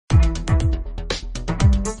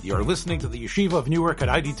You're listening to the Yeshiva of Newark at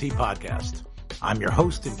IDT podcast. I'm your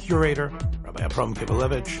host and curator, Rabbi Abram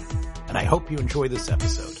Kibalevich, and I hope you enjoy this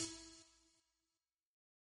episode.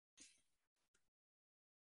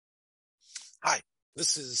 Hi,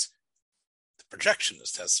 this is the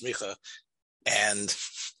Projectionist Hasmicha, and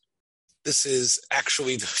this is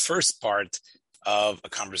actually the first part of a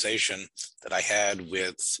conversation that I had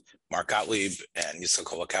with Mark Gottlieb and Yitzchak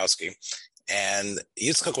Kolakowski. And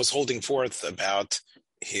Yitzchak was holding forth about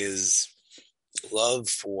his love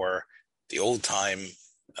for the old-time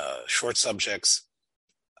short subjects,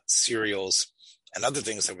 serials, and other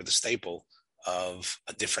things that were the staple of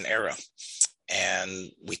a different era.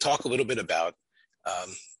 And we talk a little bit about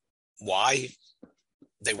why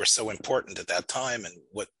they were so important at that time and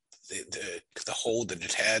what the hold that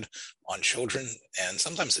it had on children and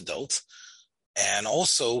sometimes adults, and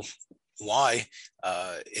also why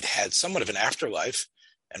it had somewhat of an afterlife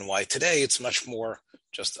and why today it's much more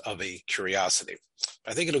just of a curiosity.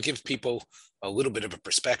 I think it'll give people a little bit of a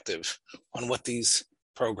perspective on what these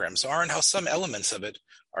programs are and how some elements of it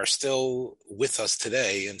are still with us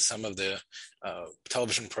today in some of the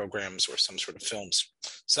television programs or some sort of films.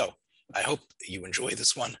 So I hope you enjoy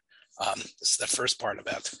this one. This is the first part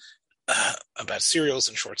about serials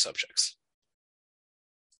and short subjects.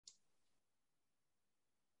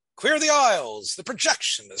 Clear the aisles. The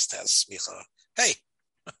Projectionist has smicha. Hey,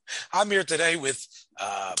 I'm here today with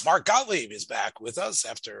Mark Gottlieb is back with us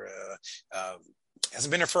after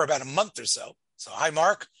hasn't been here for about a month or so. So hi,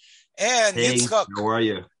 Mark. And hey, Yitzchak. How are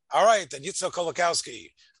you? All right, and Yitzchak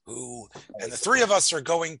Kolakowski, and the three of us are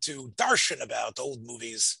going to darshan about old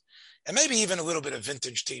movies and maybe even a little bit of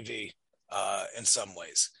vintage TV in some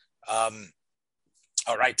ways. All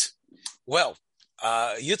right. Well,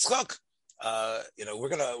 Yitzchak, we're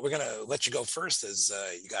gonna let you go first, as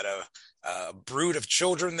you got a brood of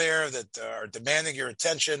children there that are demanding your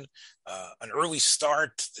attention, an early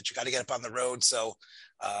start that you got to get up on the road. So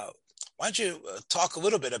why don't you talk a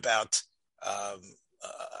little bit about,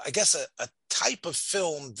 I guess, a type of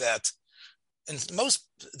film that,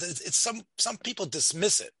 some people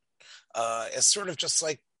dismiss it as sort of just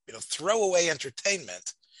like throwaway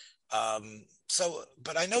entertainment.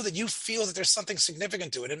 But I know that you feel that there's something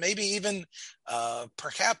significant to it, and maybe even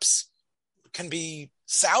perhaps can be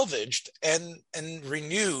salvaged and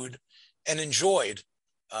renewed and enjoyed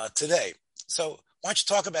today. So why don't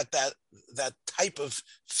you talk about that type of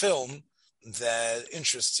film that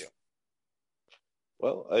interests you?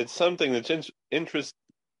 Well, it's something that's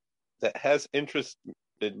that has interested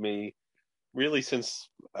me really since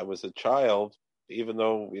I was a child. Even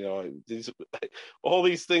though all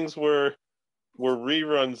these things were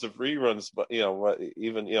reruns of reruns, but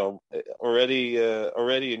even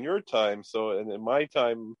already in your time. So, and in my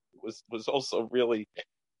time was also really,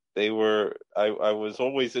 I was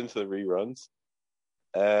always into the reruns,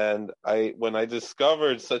 and when I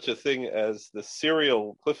discovered such a thing as the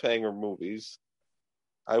serial cliffhanger movies,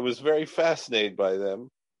 I was very fascinated by them.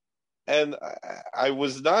 And I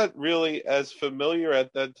was not really as familiar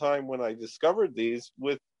at that time when I discovered these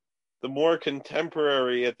with the more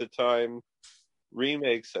contemporary at the time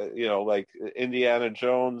remakes, like Indiana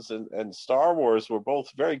Jones and Star Wars were both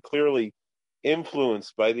very clearly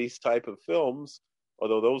influenced by these type of films,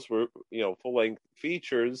 although those were, full-length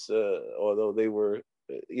features, although they were,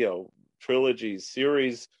 trilogies,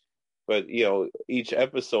 series, but, each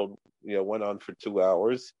episode, went on for 2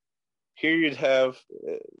 hours. Here you'd have,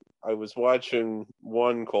 I was watching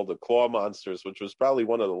one called The Claw Monsters, which was probably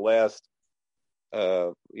one of the last,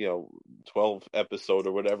 12 episode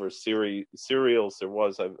or whatever serials there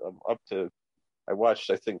was. I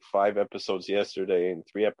watched, I think, 5 episodes yesterday and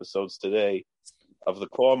 3 episodes today of The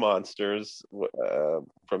Claw Monsters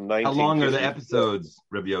from 19. How long are the episodes,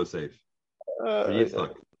 Rabbi Yosef?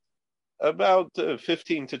 About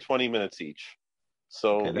 15 to 20 minutes each.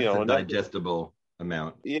 So, okay, that's a digestible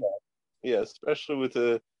amount. Yeah, especially with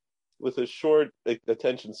a short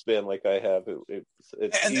attention span like I have,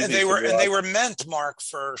 they were meant, Mark,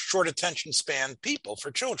 for short attention span people,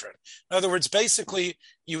 for children. In other words, basically,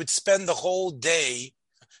 you would spend the whole day,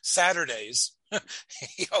 Saturdays,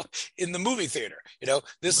 in the movie theater.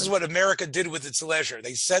 This is what America did with its leisure.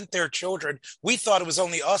 They sent their children. We thought it was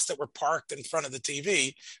only us that were parked in front of the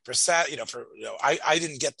TV I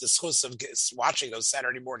didn't get the schuss of watching those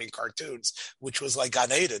Saturday morning cartoons, which was like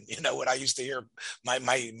Gan Eden. When I used to hear my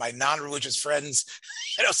non-religious friends,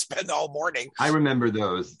 spend all morning. I remember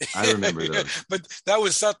those. But that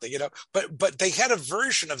was something, But they had a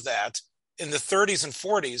version of that in the 30s and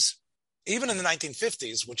 40s. Even in the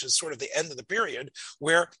 1950s, which is sort of the end of the period,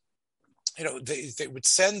 where they would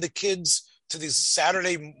send the kids to these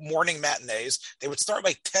Saturday morning matinees. They would start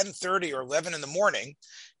like 10:30 or 11 in the morning.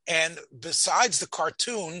 And besides the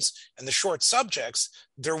cartoons and the short subjects,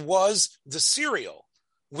 there was the serial,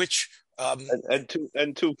 which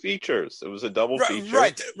and two features. It was a double feature.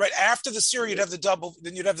 Right. After the serial, you'd have the double,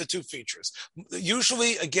 then you'd have the two features.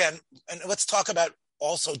 Usually, again, and let's talk about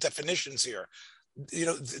also definitions here.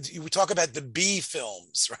 We talk about the B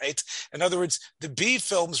films, right? In other words, the B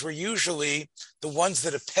films were usually the ones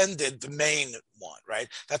that appended the main one, right?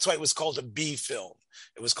 That's why it was called a B film.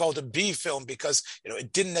 It was called a B film because,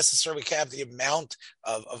 it didn't necessarily have the amount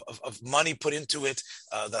of money put into it,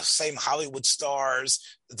 the same Hollywood stars,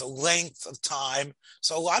 the length of time.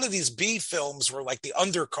 So a lot of these B films were like the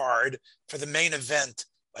undercard for the main event,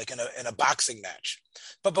 like in a boxing match.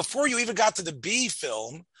 But before you even got to the B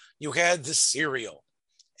film, you had the serial.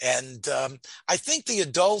 And I think the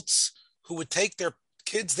adults who would take their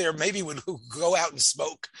kids there maybe would go out and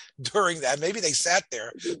smoke during that. Maybe they sat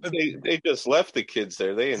there. But they just left the kids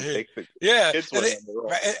there. They didn't take the kids.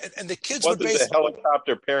 And the kids would basically the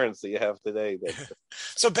helicopter parents that you have today.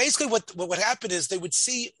 So basically what happened is they would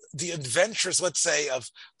see the adventures, let's say,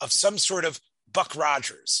 of some sort of Buck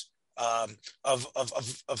Rogers. Of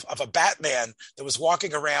a Batman that was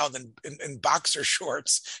walking around in boxer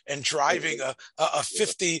shorts and driving a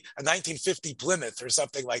 1950 Plymouth or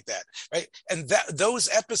something like that, right? And those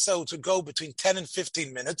episodes would go between 10 and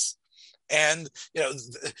 15 minutes. And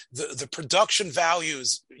the production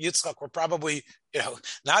values, Yitzchak, were probably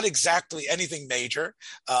not exactly anything major,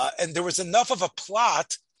 and there was enough of a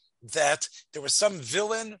plot that there was some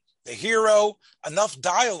villain, the hero, enough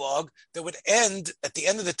dialogue that would end at the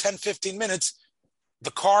end of the 10, 15 minutes.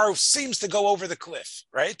 The car seems to go over the cliff,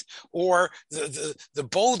 right? Or the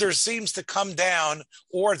boulder seems to come down,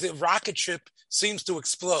 or the rocket ship seems to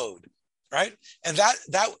explode, right? And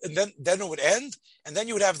then it would end, and then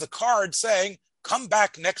you would have the card saying, "Come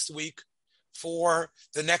back next week for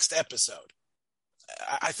the next episode."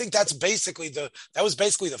 I think that was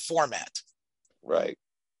basically the format. Right.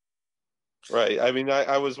 Right. I mean,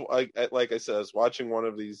 I was like I said, I was watching one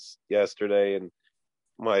of these yesterday, and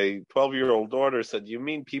my 12-year-old daughter said, "You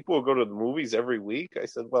mean people will go to the movies every week?" I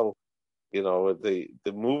said, "Well, the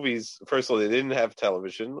movies. First of all, they didn't have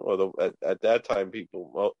television, although at that time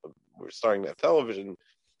people were starting to have television.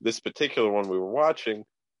 This particular one we were watching,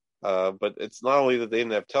 but it's not only that they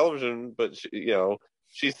didn't have television, but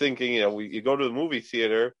she's thinking, you go to the movie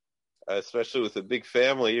theater, especially with a big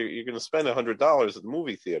family, you're going to spend $100 at the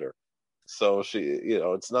movie theater." So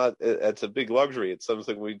it's a big luxury. It's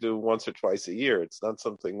something we do once or twice a year. It's not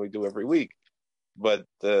something we do every week. But,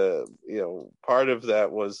 part of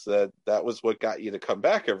that was that was what got you to come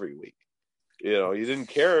back every week. You didn't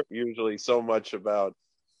care usually so much about,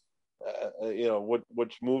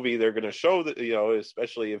 which movie they're going to show, that,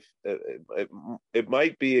 especially if it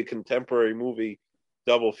might be a contemporary movie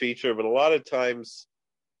double feature. But a lot of times,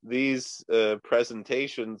 these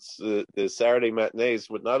presentations, the Saturday matinees,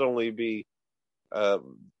 would not only be,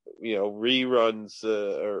 reruns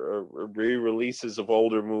or re-releases of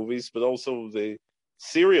older movies, but also the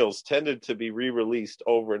serials tended to be re-released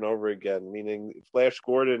over and over again. Meaning, Flash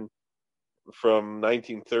Gordon from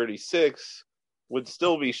 1936 would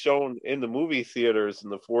still be shown in the movie theaters in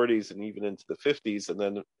the 40s and even into the 50s, and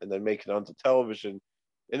then make it onto television.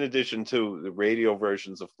 In addition to the radio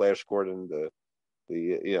versions of Flash Gordon, the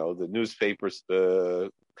newspapers,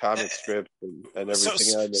 comic strips, and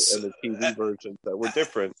everything, and the TV versions that were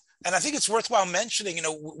different. And I think it's worthwhile mentioning,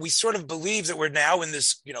 we sort of believe that we're now in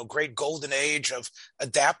this, great golden age of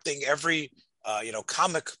adapting every,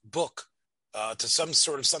 comic book to some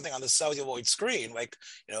sort of something on the celluloid screen, like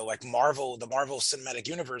Marvel, the Marvel Cinematic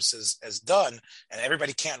Universe has done, and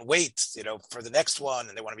everybody can't wait, for the next one,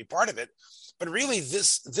 and they want to be part of it. But really,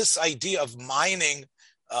 this idea of mining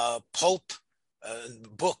pulp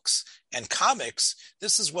books and comics,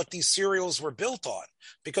 this is what these serials were built on,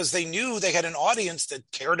 because they knew they had an audience that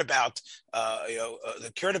cared about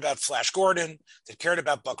Flash Gordon, that cared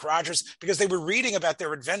about Buck Rogers, because they were reading about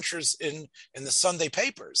their adventures in the Sunday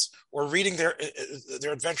papers, or reading their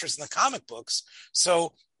adventures in the comic books.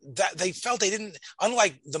 So that they felt they didn't,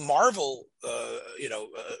 unlike the Marvel,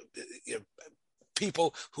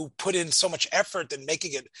 people who put in so much effort in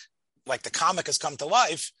making it like the comic has come to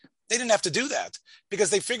life. They didn't have to do that,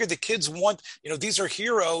 because they figured the kids want, these are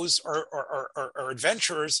heroes or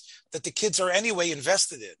adventurers that the kids are anyway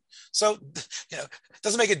invested in. So, it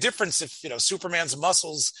doesn't make a difference if, Superman's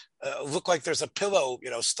muscles look like there's a pillow,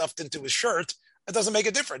 stuffed into his shirt. It doesn't make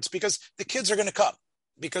a difference, because the kids are going to come,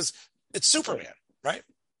 because it's Superman, right?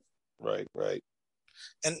 Right.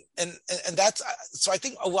 and that's so. I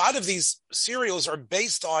think a lot of these serials are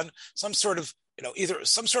based on some sort of either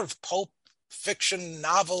some sort of pulp fiction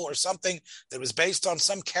novel or something that was based on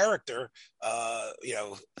some character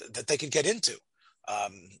that they could get into.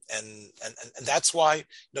 And that's why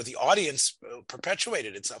the audience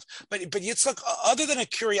perpetuated itself. But it's like, other than a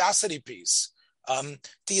curiosity piece,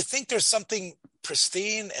 do you think there's something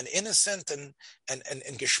pristine and innocent and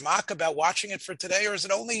geschmack about watching it for today, or is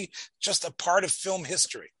it only just a part of film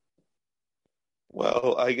history?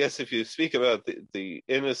 Well, I guess if you speak about the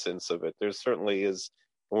innocence of it, there certainly is.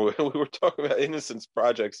 We were talking about innocence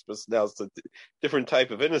projects, but now it's a different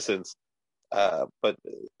type of innocence. But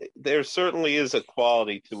there certainly is a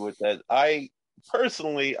quality to it that I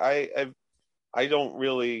personally, I don't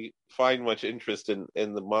really find much interest in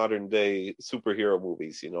the modern day superhero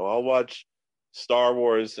movies. I'll watch Star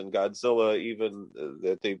Wars and Godzilla, even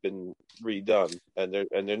that they've been redone, and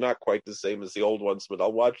they're not quite the same as the old ones, but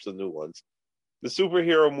I'll watch the new ones. The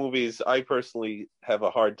superhero movies, I personally have a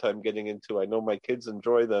hard time getting into. I know my kids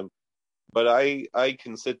enjoy them, but I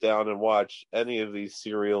can sit down and watch any of these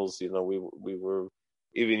serials. We were,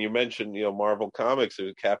 even you mentioned, Marvel Comics,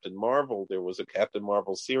 or Captain Marvel. There was a Captain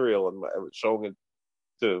Marvel serial, and I was showing it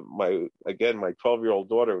to my 12-year-old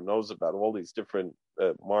daughter, who knows about all these different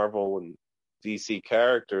Marvel and DC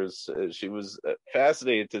characters. She was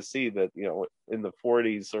fascinated to see that, in the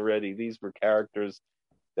 40s already, these were characters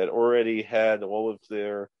that already had all of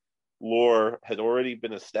their lore had already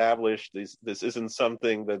been established. This isn't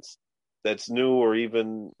something that's new, or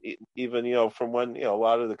even from when a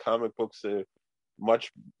lot of the comic books are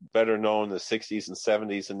much better known in the 60s and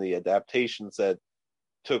 70s, and the adaptations that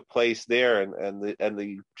took place there, and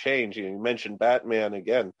the change. You mentioned Batman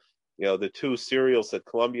again. The two serials that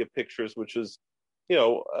Columbia Pictures, which is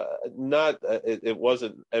not it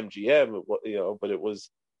wasn't MGM, but it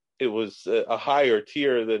was a higher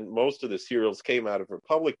tier than most of the serials came out of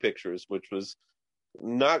Republic Pictures, which was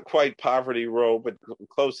not quite Poverty Row, but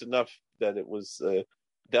close enough that it was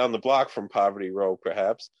down the block from Poverty Row,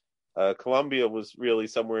 perhaps. Columbia was really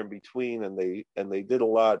somewhere in between, and they did a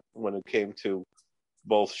lot when it came to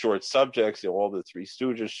both short subjects. All the Three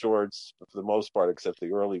Stooges shorts, for the most part, except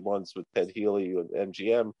the early ones with Ted Healy and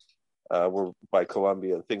MGM, were by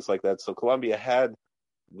Columbia and things like that. So Columbia had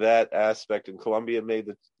that aspect, and Columbia made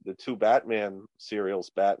the two Batman serials,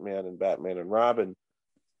 Batman and Robin.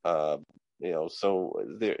 So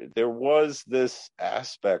there was this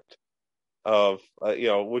aspect of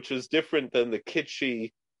which is different than the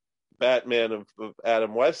kitschy Batman of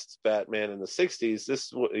Adam West's Batman in the 60s.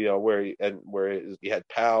 This where he had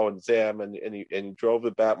Pow and Zam, and he drove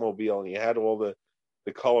the Batmobile, and he had all the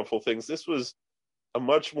colorful things. This was a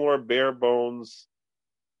much more bare bones,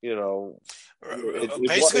 basically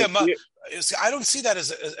I don't see that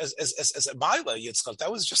as a Mila Yitzchak.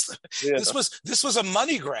 That was just this was a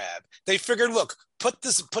money grab. They figured, look, put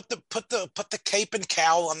the cape and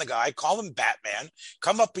cowl on the guy, call him Batman,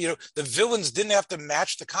 come up, the villains didn't have to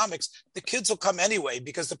match the comics. The kids will come anyway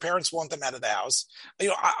because the parents want them out of the house.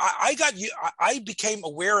 I became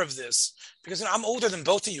aware of this because I'm older than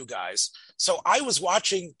both of you guys. So I was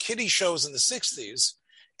watching kiddie shows in the 60s.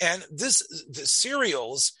 And the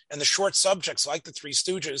serials and the short subjects like the Three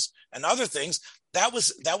Stooges and other things, that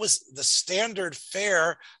was the standard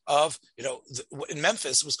fare of, in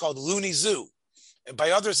Memphis, it was called Looney Zoo. By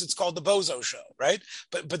others, it's called the Bozo Show, right?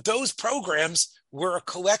 But those programs were a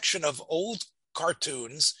collection of old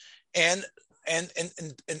cartoons, and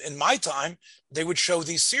in my time, they would show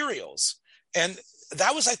these serials. And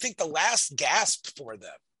that was, I think, the last gasp for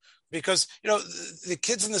them. Because, the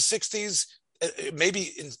kids in the 60s,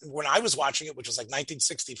 maybe when I was watching it, which was like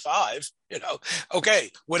 1965,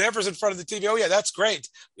 okay, whatever's in front of the TV, oh yeah, that's great.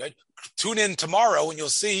 Tune in tomorrow and you'll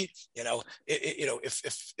see,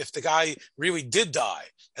 if the guy really did die.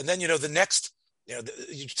 And then, the next,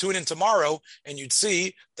 you tune in tomorrow and you'd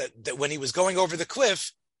see that when he was going over the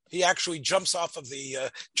cliff, he actually jumps out of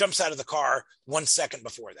the car 1 second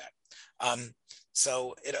before that.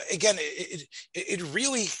 So again, it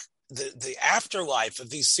really, the afterlife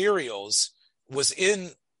of these serials was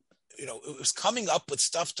it was coming up with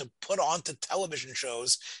stuff to put onto television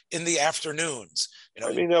shows in the afternoons.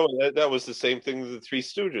 That was the same thing with the Three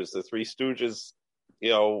Stooges. The Three Stooges,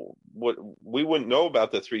 what we wouldn't know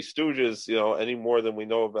about the Three Stooges, any more than we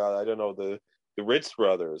know about, I don't know, the Ritz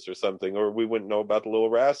Brothers or something, or we wouldn't know about the Little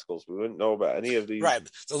Rascals. We wouldn't know about any of these. Right.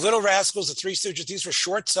 The Little Rascals, the Three Stooges, these were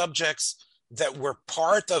short subjects that were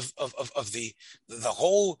part of the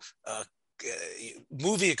whole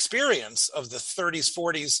movie experience of the 30s,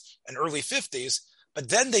 40s, and early 50s, but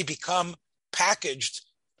then they become packaged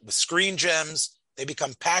with Screen Gems. they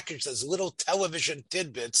become packaged as little television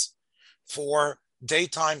tidbits for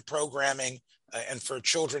daytime programming and for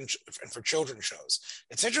children's shows.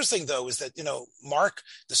 It's interesting though is that Mark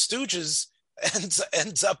the Stooges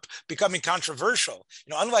ends up becoming controversial.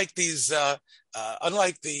 Unlike these,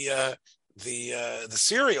 unlike the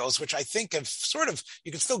serials, which I think have sort of,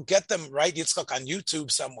 you can still get them right. It's like on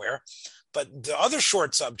YouTube somewhere, but the other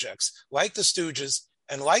short subjects like the Stooges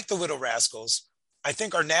and like the Little Rascals, I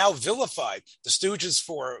think are now vilified. The Stooges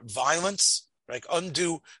for violence, like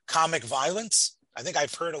undue comic violence. I think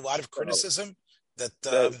I've heard a lot of criticism that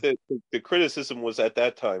the criticism was at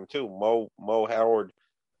that time too. Mo Howard,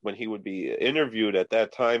 when he would be interviewed at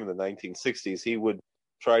that time in the 1960s, he would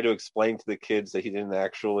try to explain to the kids that he didn't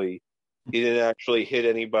actually hit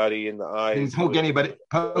anybody in the eyes. Didn't poke anybody.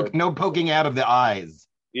 No poking out of the eyes.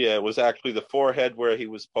 Yeah, it was actually the forehead where he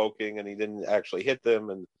was poking, and he didn't actually hit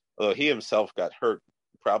them. And he himself got hurt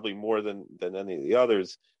probably more than any of the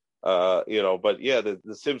others. But yeah,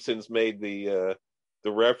 the Simpsons made the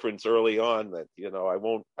reference early on that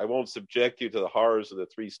I won't subject you to the horrors of the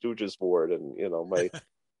Three Stooges board, and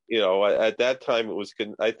at that time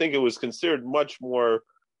I think it was considered much more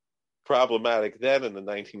problematic then in the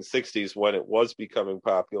 1960s when it was becoming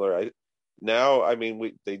popular.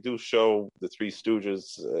 They do show the Three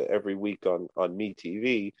Stooges every week on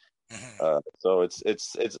MeTV. So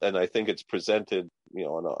it's and I think it's presented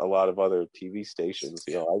on a lot of other TV stations.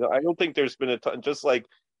 I don't think there's been a ton, just like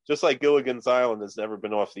Gilligan's Island has never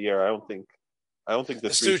been off the air. I don't think the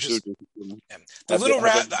Three Stooges. The Little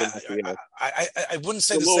Rascals. I wouldn't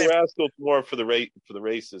say the Little same. Rascals more for the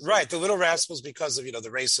racism. Right, the Little Rascals because of the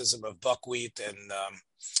racism of buckwheat, and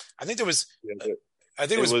I think there was.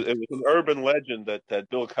 It was an urban legend that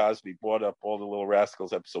Bill Cosby brought up all the Little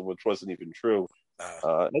Rascals episode, which wasn't even true.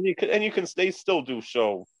 They still do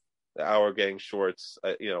show the Our Gang shorts,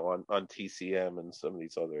 on TCM and some of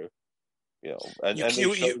these other.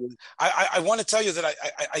 I want to tell you that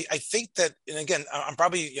I think that, and again, I'm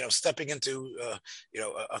probably stepping into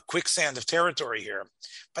a quicksand of territory here,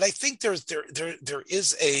 but I think there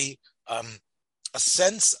is a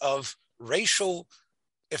sense of racial,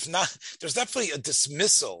 if not, there's definitely a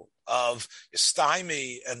dismissal of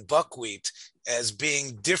Stymie and Buckwheat as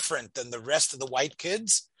being different than the rest of the white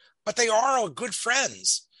kids, but they are all good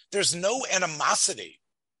friends. There's no animosity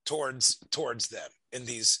towards them in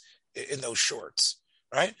those shorts,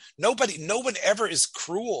 right? No one ever is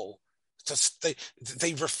cruel.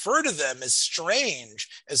 They refer to them as strange,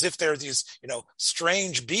 as if they're these,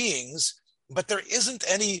 strange beings, but there isn't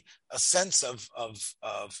a sense of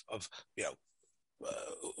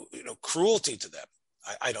cruelty to them.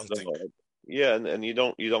 I don't think. Yeah, and you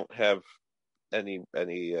don't have any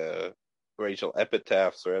racial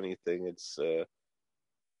epitaphs or anything. It's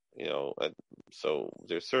so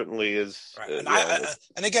there certainly is. Right.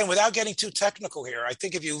 And again, without getting too technical here, I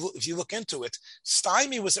think if you look into it,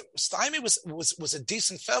 Stymie was a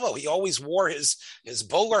decent fellow. He always wore his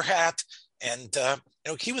bowler hat, and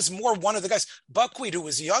he was more one of the guys. Buckwheat, who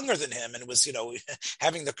was younger than him and was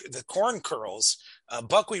having the corn curls,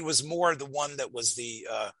 Buckwheat was more the one that was the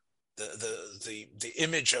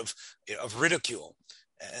image of ridicule.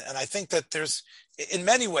 And I think that there's, in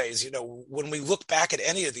many ways, when we look back at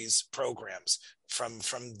any of these programs from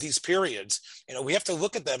these periods, we have to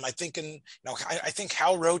look at them. I think I think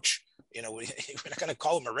Hal Roach, we're not going to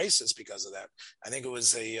call him a racist because of that. I think it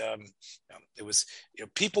was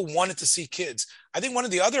people wanted to see kids. I think one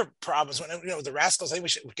of the other problems when the Rascals, I think we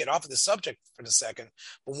should get off of the subject for a second.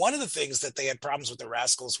 But one of the things that they had problems with the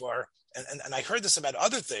Rascals were, and I heard this about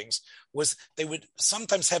other things, was they would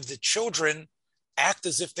sometimes have the children act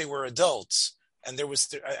as if they were adults. And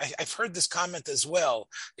I've heard this comment as well,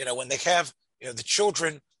 when they have, the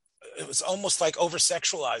children, it was almost like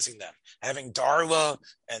over-sexualizing them, having Darla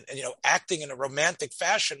and acting in a romantic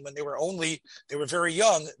fashion when they were very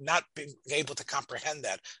young, not being able to comprehend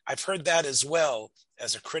that. I've heard that as well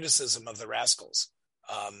as a criticism of the Rascals,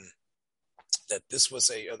 that this was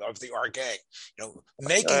of the Our Gang,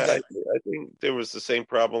 making them. I think there was the same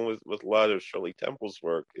problem with a lot of Shirley Temple's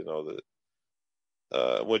work,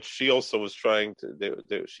 which she also was trying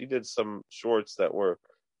to. She did some shorts that were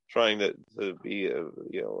trying to be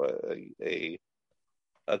a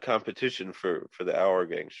competition for the Our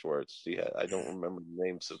Gang shorts. I don't remember the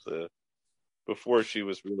names of before she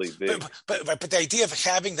was really big. But the idea of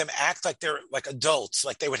having them act like they're like adults,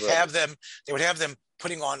 like they would Right. have them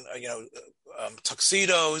putting on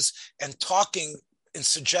tuxedos and talking in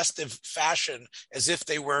suggestive fashion, as if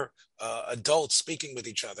they were adults speaking with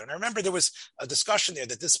each other. And I remember there was a discussion there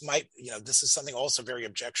that this might, this is something also very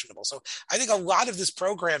objectionable. So I think a lot of this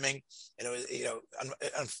programming,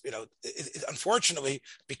 unfortunately,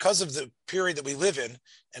 because of the period that we live in,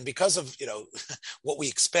 and because of what we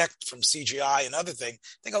expect from CGI and other things,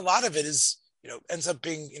 I think a lot of it is ends up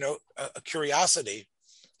being a curiosity,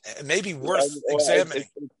 and maybe worth examining.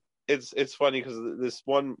 It's funny because this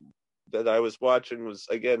one that I was watching was,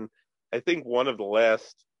 again, I think one of the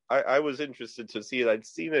last. I was interested to see it. I'd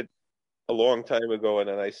seen it a long time ago, and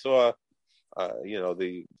then I saw,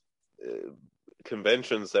 the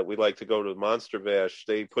conventions that we like to go to, Monster Bash.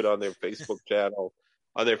 They put on their Facebook channel,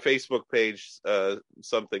 on their Facebook page,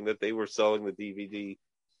 something that they were selling the DVD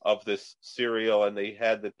of this serial, and they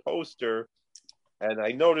had the poster. And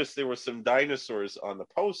I noticed there were some dinosaurs on the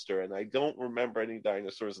poster, and I don't remember any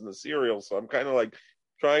dinosaurs in the serial, so I'm kind of like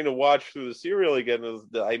trying to watch through the serial again.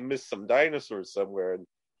 I missed some dinosaurs somewhere, and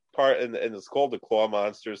it's called the Claw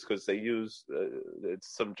Monsters because they use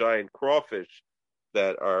it's some giant crawfish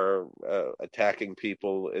that are attacking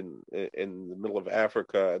people in the middle of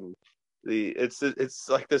Africa, and it's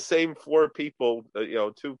like the same four people,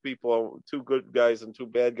 two good guys and two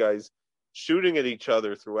bad guys, shooting at each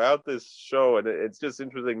other throughout this show. And it's just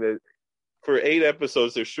interesting that for 8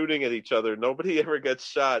 episodes they're shooting at each other. Nobody ever gets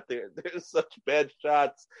shot. There's such bad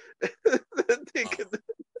shots that they can.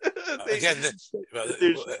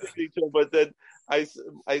 But then I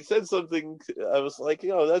said something. I was like,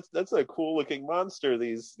 that's a cool looking monster.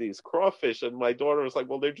 These crawfish, and my daughter was like,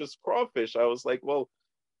 well, they're just crawfish. I was like, well,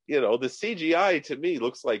 the CGI to me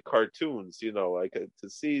looks like cartoons. Like to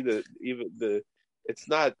see it's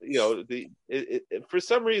not, for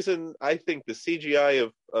some reason, I think the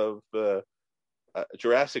CGI of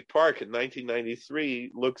Jurassic Park in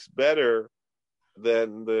 1993 looks better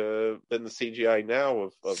than the CGI now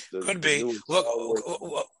of the. Could be. Look,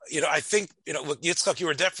 I think, Yitzchak, you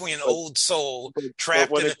were definitely an old soul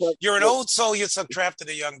trapped you're an old soul, Yitzchak, trapped in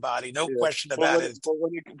a young body. No question about it.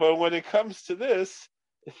 But when it comes to this,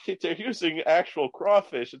 they're using actual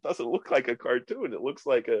crawfish. It doesn't look like a cartoon. It looks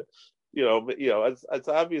like it's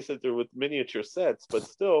obvious that they're with miniature sets, but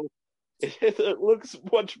still, it looks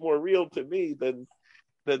much more real to me than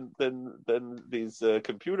these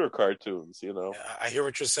computer cartoons. I hear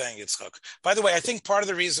what you're saying, Yitzchak. By the way, I think part of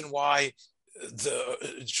the reason why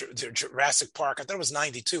the Jurassic Park, I thought it was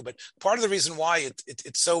 92, but part of the reason why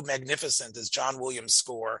it's so magnificent is John Williams'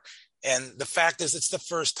 score. And the fact is, it's the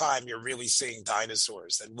first time you're really seeing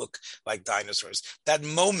dinosaurs that look like dinosaurs. That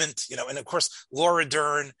moment, and of course, Laura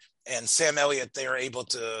Dern and Sam Elliott, they are able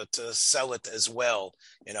to sell it as well,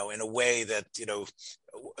 in a way that,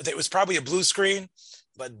 it was probably a blue screen,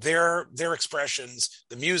 but their expressions,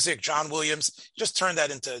 the music, John Williams, just turned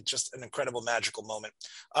that into just an incredible magical moment.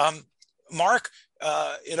 Mark,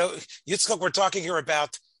 Yitzchak, we're talking here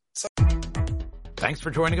about. Thanks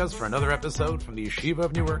for joining us for another episode from the Yeshiva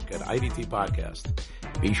of Newark at IDT Podcast.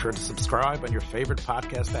 Be sure to subscribe on your favorite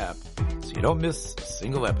podcast app so you don't miss a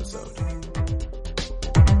single episode.